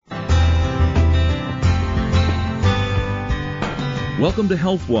Welcome to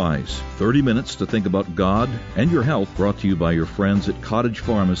HealthWise, 30 minutes to think about God and your health, brought to you by your friends at Cottage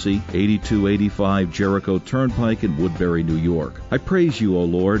Pharmacy, 8285 Jericho Turnpike in Woodbury, New York. I praise you, O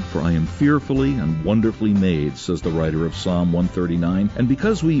Lord, for I am fearfully and wonderfully made, says the writer of Psalm 139. And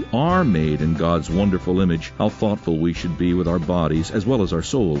because we are made in God's wonderful image, how thoughtful we should be with our bodies as well as our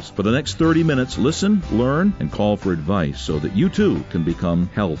souls. For the next 30 minutes, listen, learn, and call for advice so that you too can become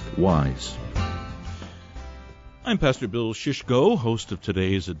health-wise. I'm Pastor Bill Shishko, host of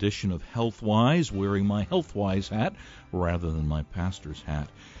today's edition of HealthWise, wearing my HealthWise hat rather than my pastor's hat.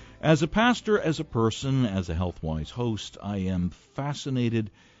 As a pastor, as a person, as a HealthWise host, I am fascinated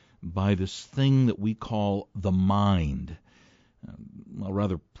by this thing that we call the mind. Well,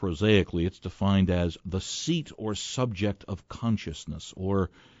 rather prosaically, it's defined as the seat or subject of consciousness, or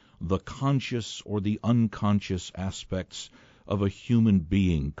the conscious or the unconscious aspects of a human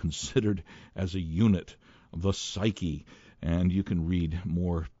being considered as a unit, the psyche. And you can read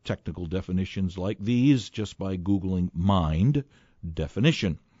more technical definitions like these just by Googling mind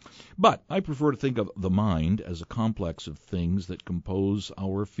definition. But I prefer to think of the mind as a complex of things that compose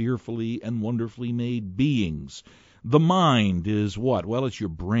our fearfully and wonderfully made beings. The mind is what? Well, it's your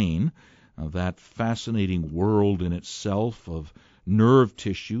brain, that fascinating world in itself of nerve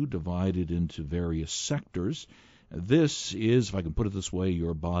tissue divided into various sectors. This is, if I can put it this way,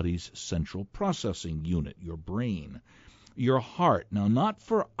 your body's central processing unit, your brain. Your heart. Now, not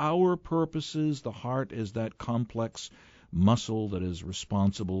for our purposes. The heart is that complex muscle that is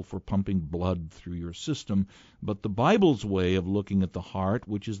responsible for pumping blood through your system, but the Bible's way of looking at the heart,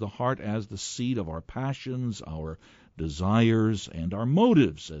 which is the heart as the seat of our passions, our desires, and our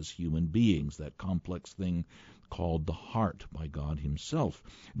motives as human beings, that complex thing called the heart by God himself.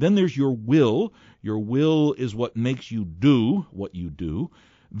 Then there's your will. Your will is what makes you do what you do.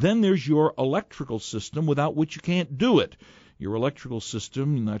 Then there's your electrical system, without which you can't do it. Your electrical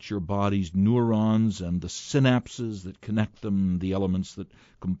system, that's your body's neurons and the synapses that connect them, the elements that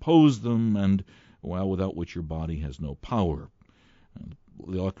compose them, and, well, without which your body has no power.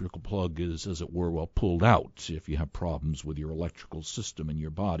 The electrical plug is, as it were, pulled out if you have problems with your electrical system in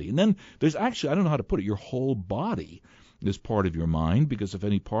your body. And then there's actually, I don't know how to put it, your whole body is part of your mind, because if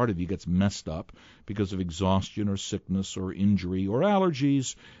any part of you gets messed up because of exhaustion or sickness or injury or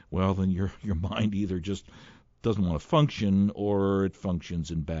allergies, well, then your mind either just doesn't want to function or it functions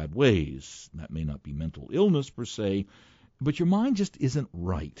in bad ways. That may not be mental illness per se, but your mind just isn't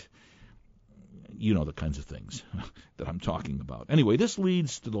right. You know the kinds of things that I'm talking about. Anyway, this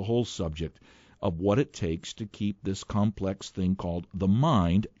leads to the whole subject of what it takes to keep this complex thing called the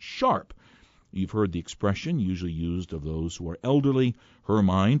mind sharp. You've heard the expression usually used of those who are elderly, her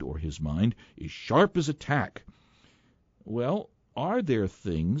mind or his mind is sharp as a tack. Well, are there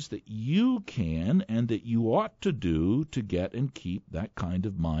things that you can and that you ought to do to get and keep that kind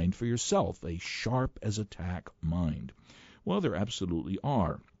of mind for yourself, a sharp as a tack mind? Well, there absolutely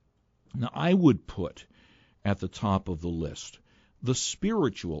are. Now, I would put at the top of the list the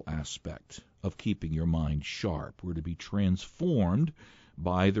spiritual aspect of keeping your mind sharp. We're to be transformed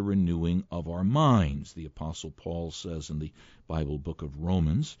by the renewing of our minds, the Apostle Paul says in the Bible book of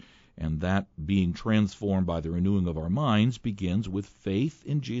Romans, and that being transformed by the renewing of our minds begins with faith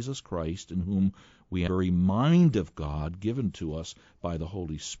in Jesus Christ, in whom we have the very mind of God given to us by the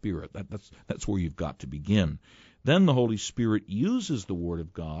Holy Spirit. That's where you've got to begin. Then the Holy Spirit uses the Word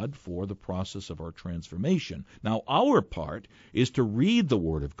of God for the process of our transformation. Now, our part is to read the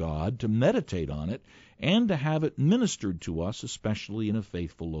Word of God, to meditate on it, and to have it ministered to us, especially in a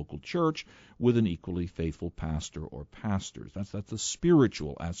faithful local church with an equally faithful pastor or pastors. That's the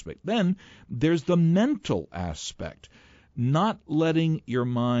spiritual aspect. Then there's the mental aspect. Not letting your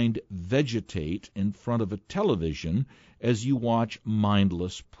mind vegetate in front of a television as you watch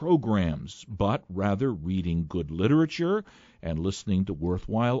mindless programs, but rather reading good literature and listening to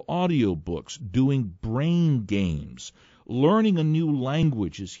worthwhile audiobooks, doing brain games. Learning a new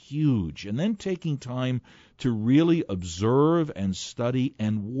language is huge, and then taking time to really observe and study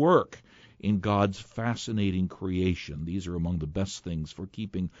and work in God's fascinating creation. These are among the best things for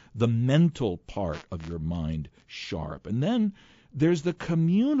keeping the mental part of your mind sharp. And then there's the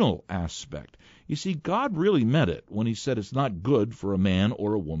communal aspect. You see, God really meant it when he said it's not good for a man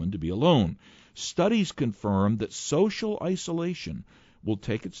or a woman to be alone. Studies confirm that social isolation will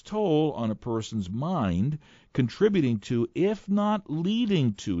take its toll on a person's mind, contributing to, if not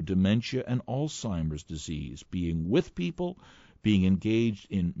leading to, dementia and Alzheimer's disease. Being with people, being engaged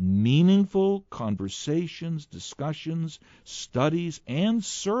in meaningful conversations, discussions, studies, and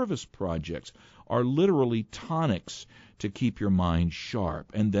service projects are literally tonics to keep your mind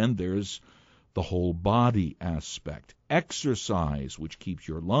sharp. And then there's the whole body aspect. Exercise, which keeps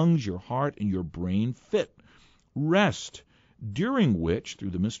your lungs, your heart, and your brain fit. Rest, during which,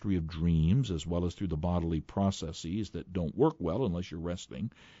 through the mystery of dreams, as well as through the bodily processes that don't work well unless you're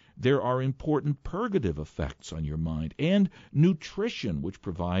resting, there are important purgative effects on your mind. And nutrition, which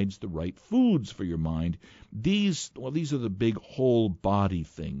provides the right foods for your mind. These are the big whole body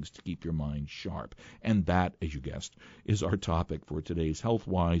things to keep your mind sharp. And that, as you guessed, is our topic for today's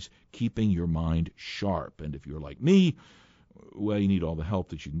Healthwise, keeping your mind sharp. And if you're like me, well, you need all the help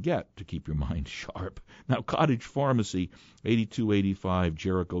that you can get to keep your mind sharp. Now, Cottage Pharmacy, 8285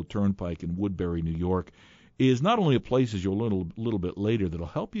 Jericho Turnpike in Woodbury, New York, is not only a place, as you'll learn a little bit later, that'll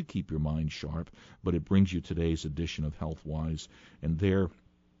help you keep your mind sharp, but it brings you today's edition of Healthwise. And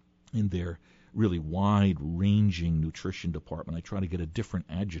in their really wide-ranging nutrition department, I try to get a different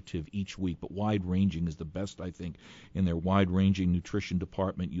adjective each week, but wide-ranging is the best, I think. In their wide-ranging nutrition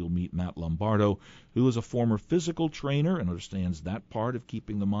department, you'll meet Matt Lomabardo, who is a former physical trainer and understands that part of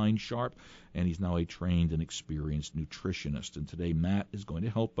keeping the mind sharp, and he's now a trained and experienced nutritionist. And today, Matt is going to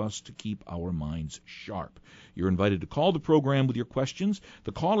help us to keep our minds sharp. You're invited to call the program with your questions.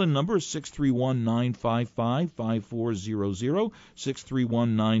 The call-in number is 631-955-5400,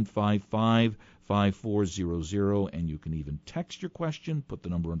 631-955-5400, and you can even text your question. Put the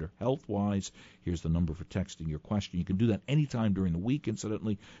number under Healthwise. Here's the number for texting your question. You can do that anytime during the week,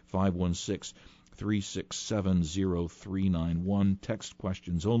 incidentally, 516-367-0391. Text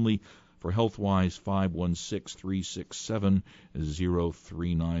questions only. For Healthwise,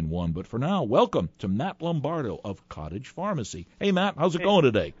 516-367-0391. But for now, welcome to Matt Lomabardo of Cottage Pharmacy. Hey, Matt, how's it going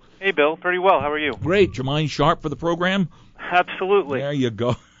today? Hey, Bill. Pretty well. How are you? Great. Your mind sharp for the program? Absolutely. There you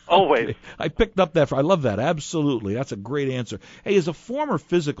go. Always. Okay. I picked up that. I love that. Absolutely. That's a great answer. Hey, as a former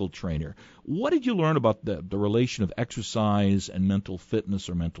physical trainer, what did you learn about the relation of exercise and mental fitness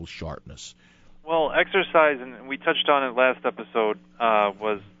or mental sharpness? Well, exercise, and we touched on it last episode,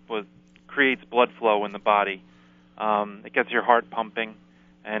 was creates blood flow in the body. It gets your heart pumping,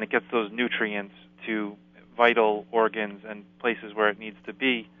 and it gets those nutrients to vital organs and places where it needs to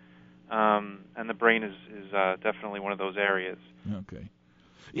be. And the brain is definitely one of those areas. Okay.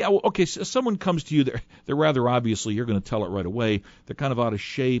 Yeah, well, okay, so someone comes to you, they're rather obviously, you're going to tell it right away, they're kind of out of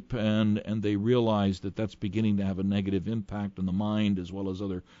shape, and they realize that that's beginning to have a negative impact on the mind as well as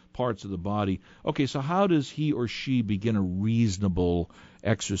other parts of the body. Okay, so how does he or she begin a reasonable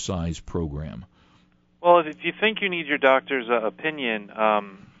exercise program? Well, if you think you need your doctor's opinion,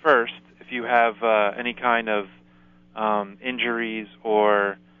 first, if you have any kind of injuries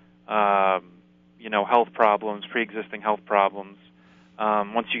or health problems, pre-existing health problems,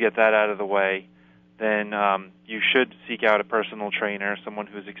 once you get that out of the way, then you should seek out a personal trainer, someone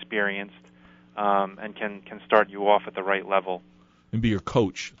who's experienced, and can start you off at the right level. And be your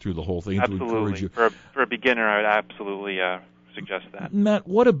coach through the whole thing. Absolutely. To encourage you. For a beginner, I would absolutely suggest that. Matt,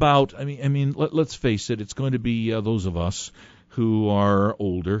 what about, let's face it, it's going to be those of us who are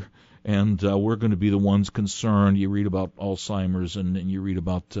older, and we're going to be the ones concerned. You read about Alzheimer's and you read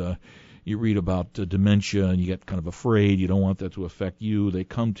about dementia, and you get kind of afraid. You don't want that to affect you. They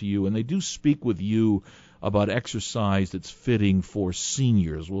come to you, and they do speak with you about exercise that's fitting for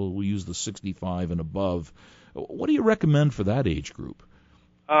seniors. We'll use the 65 and above. What do you recommend for that age group?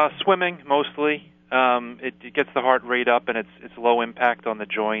 Swimming, mostly. It gets the heart rate up, and it's low impact on the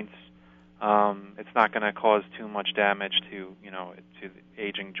joints. It's not going to cause too much damage to the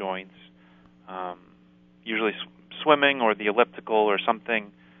aging joints. Usually swimming or the elliptical or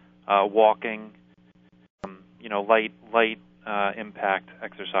something. Walking, light impact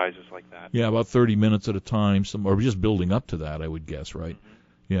exercises like that. Yeah, about 30 minutes at a time, or just building up to that, I would guess, right? Mm-hmm.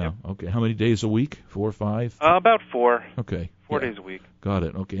 Yeah. Yep. Okay. How many days a week? 4 or 5? About 4. Okay. 4 days a week. Got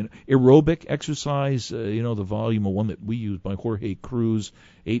it. Okay. And aerobic exercise, the volume of one that we use by Jorge Cruz,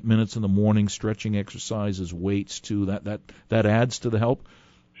 8 minutes in the morning, stretching exercises, weights too. That adds to the help.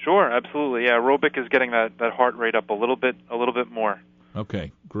 Sure, absolutely. Yeah, aerobic is getting that heart rate up a little bit more.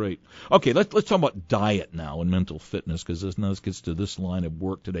 Okay, great. Okay, let's talk about diet now and mental fitness, because this gets to this line of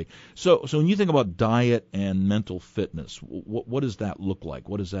work today. So when you think about diet and mental fitness, what does that look like?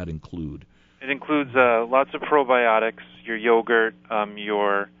 What does that include? It includes lots of probiotics, your yogurt,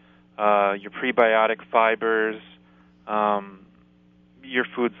 your prebiotic fibers, your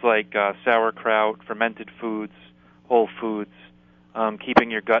foods like sauerkraut, fermented foods, whole foods.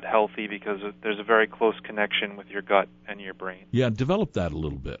 Keeping your gut healthy, because there's a very close connection with your gut and your brain. Yeah, develop that a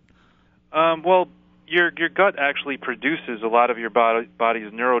little bit. Well, your gut actually produces a lot of your body's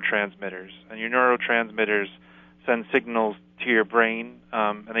neurotransmitters, and your neurotransmitters send signals to your brain,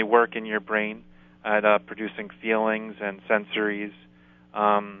 and they work in your brain at producing feelings and sensories.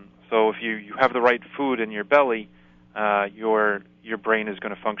 So if you have the right food in your belly, your brain is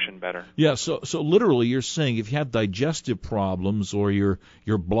going to function better. Yeah, so literally you're saying if you have digestive problems or you're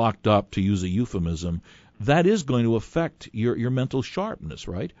blocked up, to use a euphemism, that is going to affect your mental sharpness,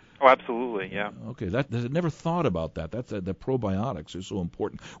 right? Oh, absolutely, yeah. Okay, I never thought about that. The probiotics are so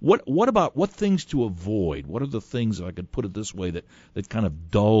important. What about what things to avoid? What are the things, if I could put it this way, that kind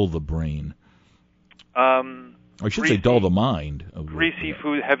of dull the brain? Or I should say dull the mind. Greasy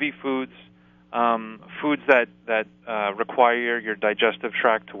food, heavy foods, foods that require your digestive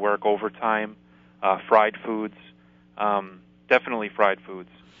tract to work overtime, fried foods, definitely fried foods,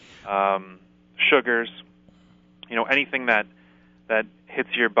 sugars, anything that hits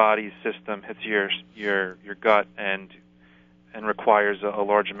your body's system, hits your gut, and requires a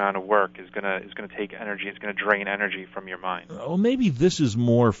large amount of work is gonna take energy. It's gonna drain energy from your mind. Well, maybe this is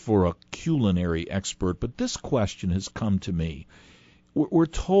more for a culinary expert, but this question has come to me. We're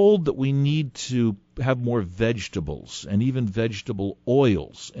told that we need to have more vegetables and even vegetable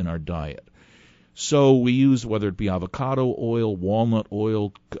oils in our diet. So we use, whether it be avocado oil, walnut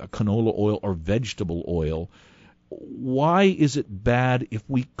oil, canola oil, or vegetable oil. Why is it bad if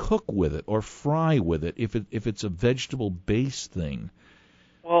we cook with it or fry with it if it's a vegetable-based thing?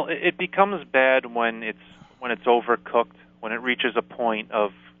 Well, it becomes bad when it's overcooked, when it reaches a point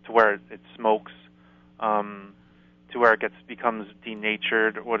to where it smokes, to where it becomes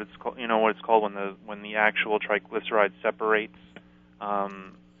denatured. What it's called when the actual triglyceride separates.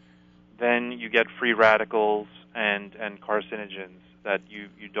 Then you get free radicals and carcinogens that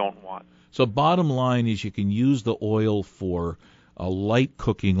you don't want. So bottom line is you can use the oil for a light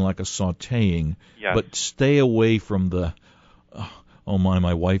cooking, like a sautéing, yes, but stay away from the,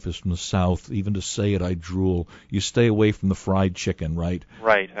 my wife is from the South, even to say it I drool. You stay away from the fried chicken, right?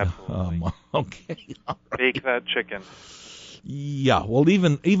 Right, absolutely. Okay, all right. Bake that chicken. Yeah, well,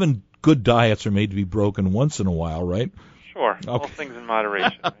 even good diets are made to be broken once in a while, right? Sure, okay. All things in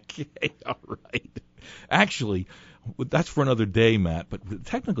moderation. Right? Okay, all right. Actually, that's for another day, Matt, but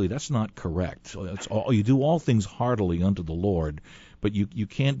technically that's not correct. You do all things heartily unto the Lord, but you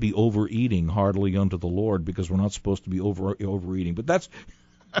can't be overeating heartily unto the Lord, because we're not supposed to be overeating. But that's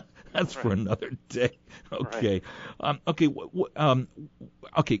right, for another day. Okay. Right.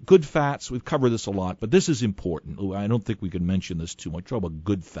 Okay, good fats. We've covered this a lot, but this is important. I don't think we can mention this too much. Talk about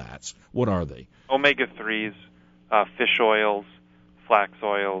good fats. What are they? Omega-3s, fish oils, flax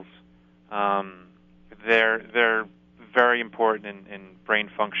oils. They're very important in brain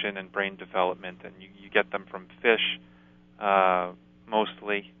function and brain development, and you get them from fish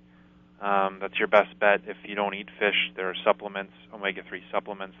mostly. That's your best bet. If you don't eat fish, there are supplements, omega-3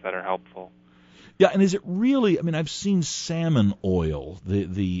 supplements, that are helpful. Yeah, and is it really? I mean, I've seen salmon oil,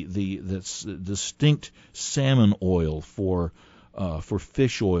 that's distinct salmon oil for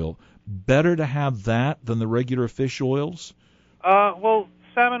fish oil. Better to have that than the regular fish oils? Well,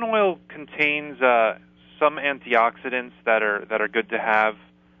 salmon oil contains some antioxidants that are good to have.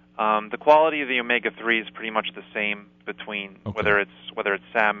 The quality of the omega-3 is pretty much the same between whether it's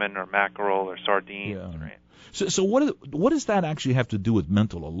salmon or mackerel or sardines. Yeah. Right? So what does that actually have to do with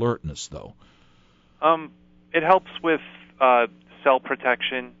mental alertness, though? It helps with cell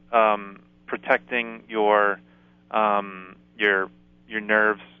protection, protecting your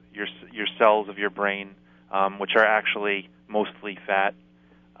nerves, your cells of your brain, which are actually mostly fat.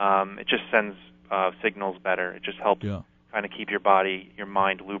 It just sends signals better. It just helps kind of keep your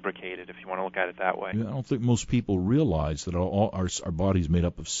mind lubricated, if you want to look at it that way. Yeah, I don't think most people realize that our body's made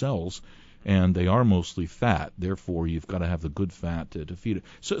up of cells, and they are mostly fat. Therefore, you've got to have the good fat to feed it.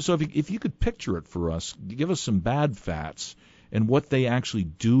 So if you could picture it for us, give us some bad fats and what they actually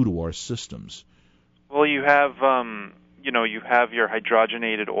do to our systems. Well, you have you have your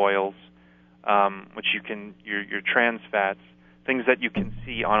hydrogenated oils, which your trans fats, things that you can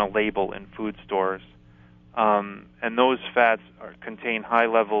see on a label in food stores. And those fats contain high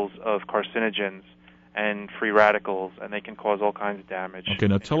levels of carcinogens and free radicals, and they can cause all kinds of damage. Okay,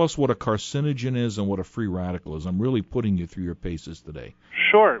 now tell us what a carcinogen is and what a free radical is. I'm really putting you through your paces today.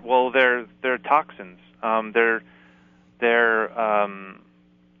 Sure. Well, they're toxins.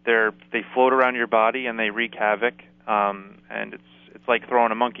 They float around your body and they wreak havoc. And it's like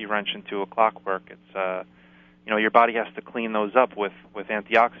throwing a monkey wrench into a clockwork. It's your body has to clean those up with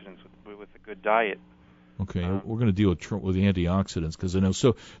antioxidants with a good diet. Okay, we're going to deal with the antioxidants because I know.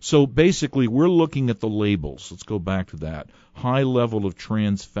 So basically, we're looking at the labels. Let's go back to that. High level of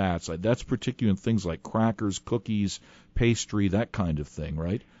trans fats. That's particularly in things like crackers, cookies, pastry, that kind of thing,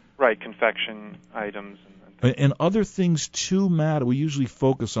 right? Right, confection items. And other things too, Matt. We usually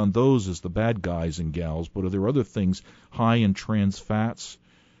focus on those as the bad guys and gals, but are there other things high in trans fats?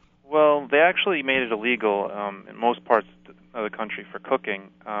 Well, they actually made it illegal in most parts of the country for cooking.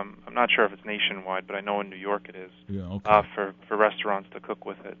 I'm not sure if it's nationwide, but I know in New York it is. Yeah, okay. For restaurants to cook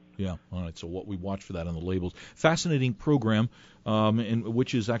with it. Yeah, all right. So what we watch for that on the labels. Fascinating program,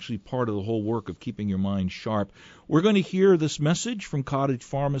 which is actually part of the whole work of keeping your mind sharp. We're going to hear this message from Cottage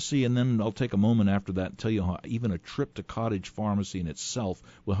Pharmacy, and then I'll take a moment after that and tell you how even a trip to Cottage Pharmacy in itself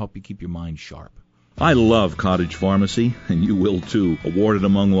will help you keep your mind sharp. I love Cottage Pharmacy, and you will too. Awarded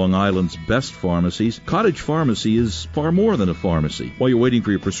among Long Island's best pharmacies, Cottage Pharmacy is far more than a pharmacy. While you're waiting for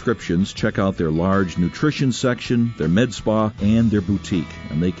your prescriptions, check out their large nutrition section, their med spa, and their boutique.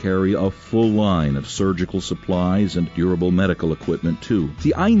 And they carry a full line of surgical supplies and durable medical equipment too.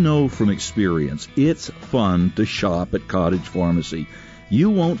 See, I know from experience, it's fun to shop at Cottage Pharmacy. You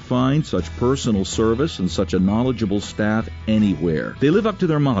won't find such personal service and such a knowledgeable staff anywhere. They live up to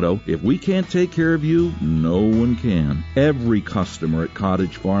their motto, if we can't take care of you, no one can. Every customer at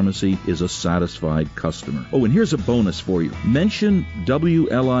Cottage Pharmacy is a satisfied customer. Oh, and here's a bonus for you. Mention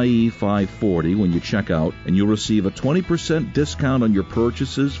WLIE 540 when you check out, and you'll receive a 20% discount on your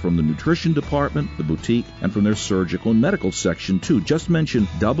purchases from the nutrition department, the boutique, and from their surgical and medical section too. Just mention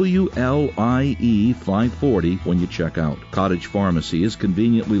WLIE 540 when you check out. Cottage Pharmacy is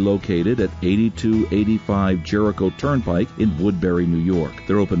conveniently located at 8285 Jericho Turnpike in Woodbury, New York.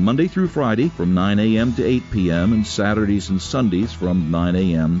 They're open Monday through Friday from 9 a.m. to 8 p.m. and Saturdays and Sundays from 9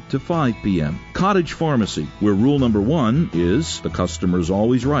 a.m. to 5 p.m. Cottage Pharmacy, where rule number 1 is the customer's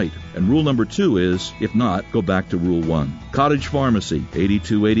always right, and rule number 2 is, if not, go back to rule 1. Cottage Pharmacy,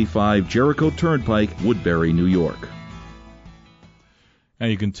 8285 Jericho Turnpike, Woodbury, New York. Now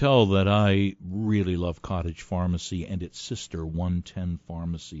you can tell that I really love Cottage Pharmacy and its sister 110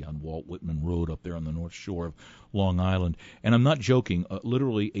 Pharmacy on Walt Whitman Road up there on the North Shore of Long Island. And I'm not joking,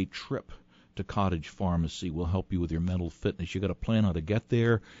 literally a trip to Cottage Pharmacy will help you with your mental fitness. You got to plan how to get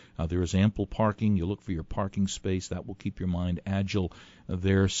there. There is ample parking. You look for your parking space. That will keep your mind agile.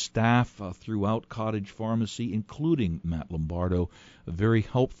 Their staff throughout Cottage Pharmacy, including Matt Lomabardo, very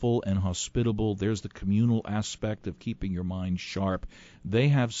helpful and hospitable. There's the communal aspect of keeping your mind sharp. They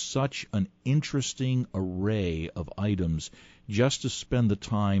have such an interesting array of items just to spend the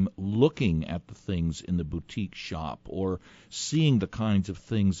time looking at the things in the boutique shop or seeing the kinds of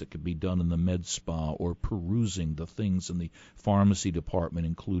things that could be done in the med spa or perusing the things in the pharmacy department,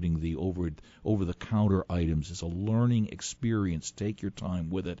 including the over-the-counter items. It's a learning experience. Take your time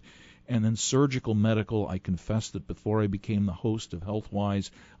with it. And then surgical medical, I confess that before I became the host of HealthWise,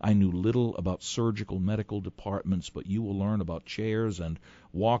 I knew little about surgical medical departments, but you will learn about chairs and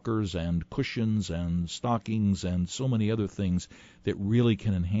walkers and cushions and stockings and so many other things that really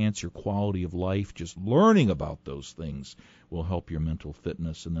can enhance your quality of life. Just learning about those things will help your mental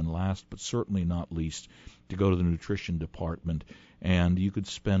fitness. And then last but certainly not least, to go to the nutrition department, and you could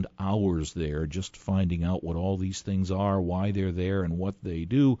spend hours there just finding out what all these things are, why they're there, and what they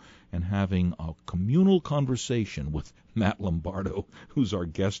do, and having a communal conversation with Matt Lomabardo, who's our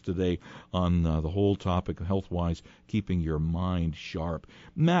guest today on the whole topic of HealthWise, keeping your mind sharp.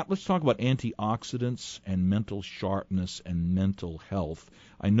 Matt, let's talk about antioxidants and mental sharpness and mental health.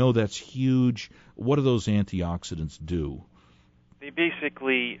 I know that's huge. What do those antioxidants do? They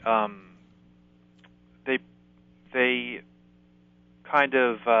basically they kind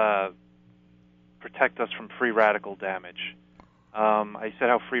of protect us from free radical damage. I said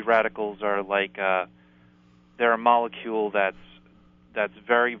how free radicals are like they're a molecule that's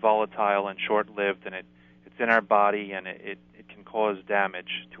very volatile and short-lived, and it's in our body, and it can cause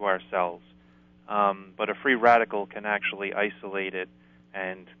damage to our cells. But a free radical can actually isolate it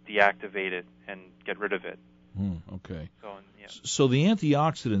and deactivate it and get rid of it. Okay. So, yeah. So the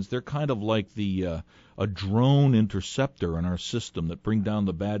antioxidants, they're kind of like a drone interceptor in our system that bring down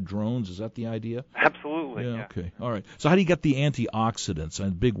the bad drones. Is that the idea? Absolutely. Yeah. Okay. All right. So how do you get the antioxidants?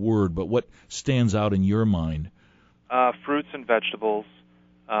 A big word, but what stands out in your mind? Fruits and vegetables,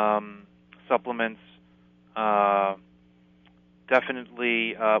 supplements.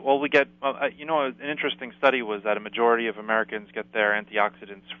 Definitely. We get. An interesting study was that a majority of Americans get their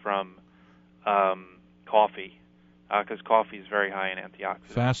antioxidants from coffee, because coffee is very high in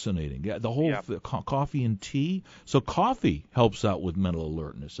antioxidants. Fascinating. Yeah, the whole coffee and tea. So coffee helps out with mental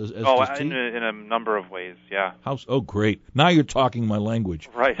alertness. As does tea? In a number of ways. Yeah. Great. Now you're talking my language.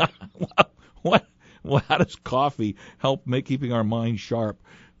 Right. How does coffee help keeping our mind sharp?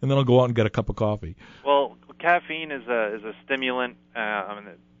 And then I'll go out and get a cup of coffee. Well, caffeine is a stimulant.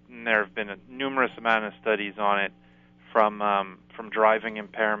 There have been a numerous amount of studies on it, from driving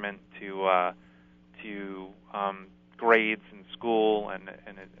impairment to grades in school, and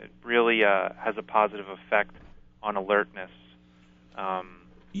it really has a positive effect on alertness.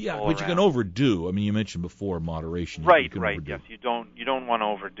 Yeah, all but you around. can overdo. I mean, you mentioned before moderation. Right, You can right. overdo. Yes, you don't want to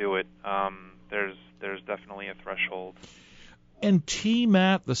overdo it. There's definitely a threshold. And tea,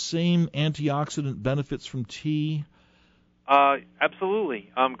 Matt, the same antioxidant benefits from tea?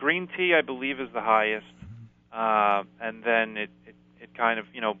 Absolutely. Green tea, I believe, is the highest, and then it kind of,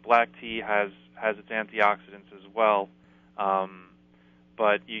 black tea has its antioxidants as well,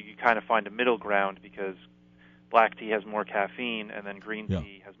 but you kind of find a middle ground because black tea has more caffeine, and then green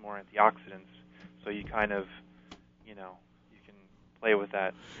tea has more antioxidants. So you kind of, you can play with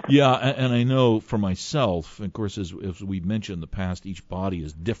that. Yeah, and I know for myself, of course, as we mentioned in the past, each body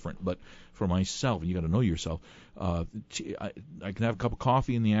is different. But for myself, you got to know yourself. I can have a cup of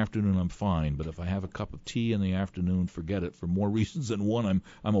coffee in the afternoon, I'm fine. But if I have a cup of tea in the afternoon, forget it. For more reasons than one,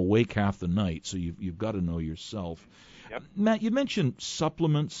 I'm awake half the night. So you've got to know yourself. Yep. Matt, you mentioned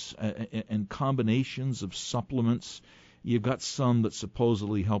supplements and combinations of supplements. You've got some that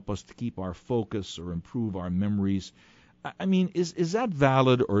supposedly help us to keep our focus or improve our memories. I mean, is that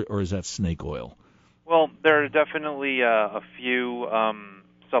valid or is that snake oil? Well, there are definitely a few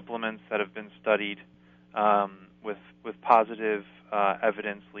supplements that have been studied with positive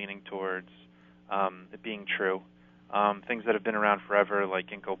evidence leaning towards it being true. Things that have been around forever, like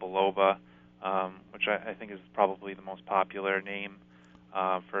ginkgo biloba, which I think is probably the most popular name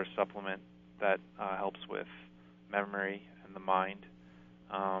for a supplement that helps with memory and the mind.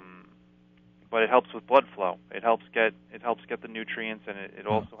 But it helps with blood flow. It helps get the nutrients, and it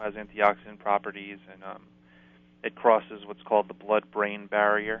also has antioxidant properties, and it crosses what's called the blood-brain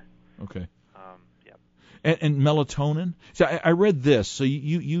barrier. Okay. Yeah. And melatonin. So I read this. So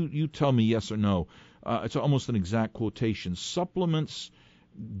you tell me yes or no. It's almost an exact quotation. Supplements,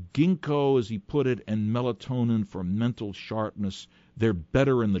 ginkgo, as he put it, and melatonin for mental sharpness. They're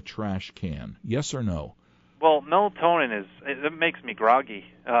better in the trash can. Yes or no? Well, melatonin it makes me groggy.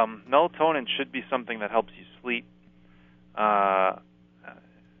 Melatonin should be something that helps you sleep.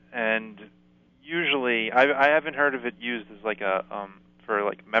 And usually, I haven't heard of it used as like for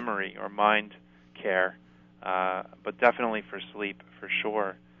like memory or mind care, but definitely for sleep for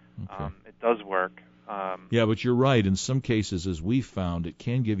sure. Okay. It does work. Yeah, but you're right. In some cases, as we found, it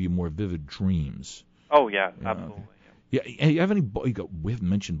can give you more vivid dreams. Oh yeah, absolutely. Okay. Yeah, you have any? We haven't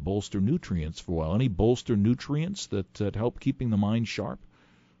mentioned bolster nutrients for a while. Any bolster nutrients that help keeping the mind sharp?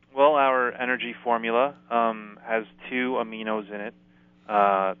 Well, our energy formula has 2 aminos in it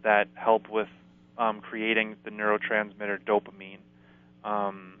that help with creating the neurotransmitter dopamine,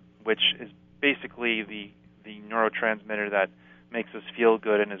 which is basically the neurotransmitter that makes us feel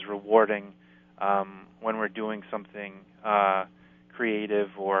good and is rewarding when we're doing something creative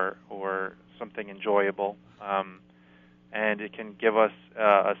or something enjoyable. And it can give us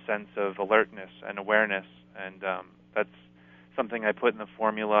a sense of alertness and awareness, and that's something I put in the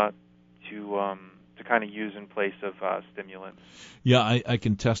formula to kind of use in place of stimulants. Yeah, I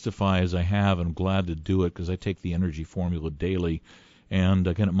can testify as I have, and I'm glad to do it because I take the energy formula daily. And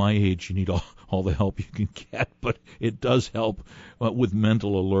again, at my age, you need all the help you can get, but it does help with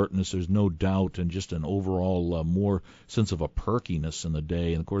mental alertness. There's no doubt, and just an overall more sense of a perkiness in the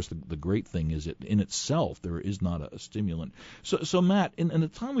day. And of course, the great thing is it in itself there is not a stimulant. So Matt, in the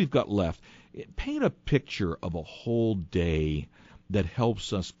time we've got left, paint a picture of a whole day that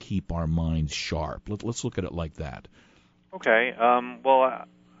helps us keep our minds sharp. Let's look at it like that. Okay. Well,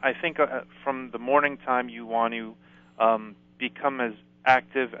 I think from the morning time you want to become as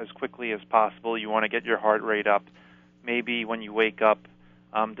active as quickly as possible. You want to get your heart rate up. Maybe when you wake up,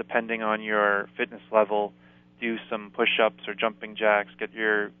 depending on your fitness level, do some push-ups or jumping jacks. Get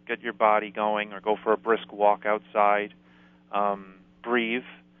your body going, or go for a brisk walk outside. Breathe.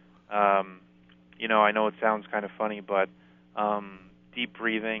 I know it sounds kind of funny, but deep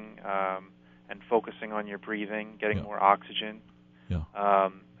breathing and focusing on your breathing, getting more oxygen. Yeah.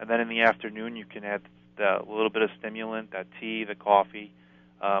 And then in the afternoon, you can add a little bit of stimulant, that tea, the coffee,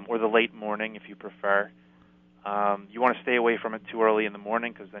 or the late morning if you prefer. You want to stay away from it too early in the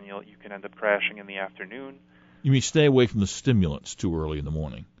morning because then you can end up crashing in the afternoon. You mean stay away from the stimulants too early in the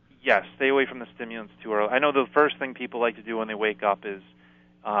morning? Yes, stay away from the stimulants too early. I know the first thing people like to do when they wake up is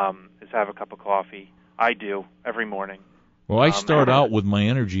have a cup of coffee. I do every morning. Well, I start out with my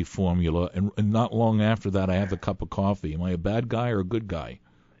energy formula, and not long after that I have a cup of coffee. Am I a bad guy or a good guy?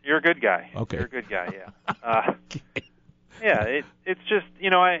 You're a good guy. Okay. You're a good guy, yeah. Okay. Yeah, it's just,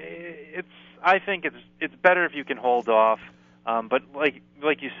 I think it's better if you can hold off. But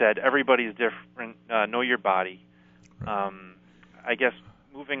like you said, everybody's different. Know your body. Right. I guess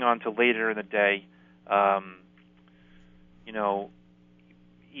moving on to later in the day,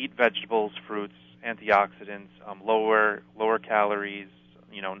 eat vegetables, fruits, antioxidants, lower calories,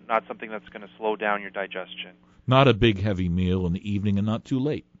 not something that's going to slow down your digestion. Not a big heavy meal in the evening and not too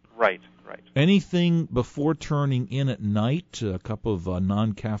late. Right. Anything before turning in at night, a cup of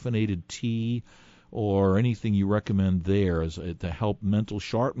non-caffeinated tea, or anything you recommend there to help mental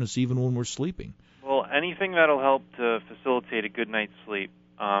sharpness even when we're sleeping? Well, anything that'll help to facilitate a good night's sleep,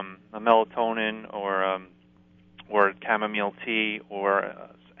 a melatonin or chamomile tea, or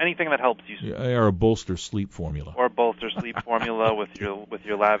anything that helps you sleep. Or a bolster sleep formula. Or bolster sleep formula with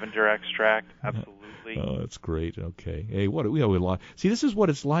your lavender extract. Absolutely. Oh, that's great. Okay. Hey, we have a lot. See, this is what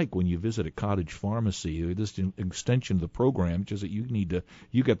it's like when you visit a cottage pharmacy. This extension of the program, just that you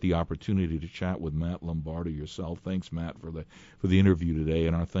get the opportunity to chat with Matt Lomabardo yourself. Thanks, Matt, for the interview today,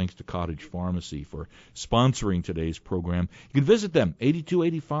 and our thanks to Cottage Pharmacy for sponsoring today's program. You can visit them,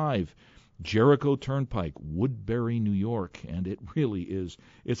 8285 Jericho Turnpike, Woodbury, New York, and it really is.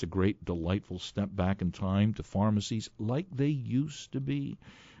 It's a great, delightful step back in time to pharmacies like they used to be.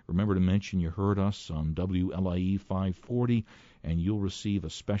 Remember to mention you heard us on WLIE 540, and you'll receive a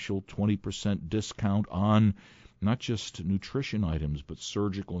special 20% discount on not just nutrition items, but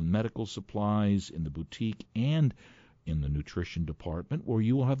surgical and medical supplies in the boutique and in the nutrition department, where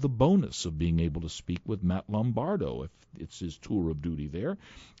you will have the bonus of being able to speak with Matt Lomabardo if it's his tour of duty there.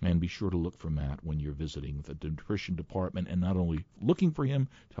 And be sure to look for Matt when you're visiting the nutrition department, and not only looking for him,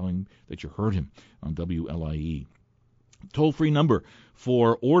 telling him that you heard him on WLIE. Toll-free number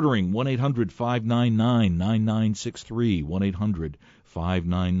for ordering, 1-800-599-9963,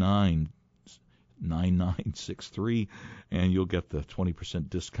 1-800-599-9963, and you'll get the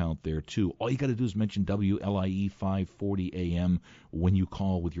 20% discount there, too. All you got to do is mention WLIE 540 AM when you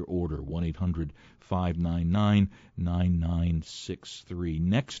call with your order, 1-800-599-9963.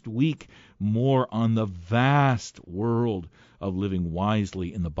 Next week, more on the vast world of living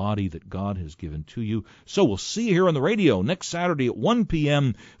wisely in the body that God has given to you. So we'll see you here on the radio next Saturday at 1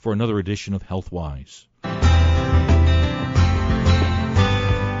 p.m. for another edition of HealthWise.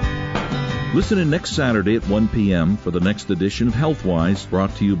 Listen in next Saturday at 1 p.m. for the next edition of HealthWise,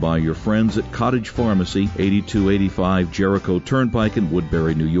 brought to you by your friends at Cottage Pharmacy, 8285 Jericho Turnpike in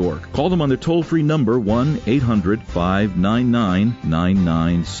Woodbury, New York. Call them on their toll-free number,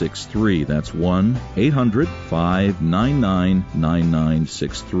 1-800-599-9963. That's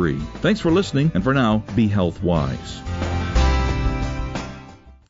 1-800-599-9963. Thanks for listening, and for now, be HealthWise.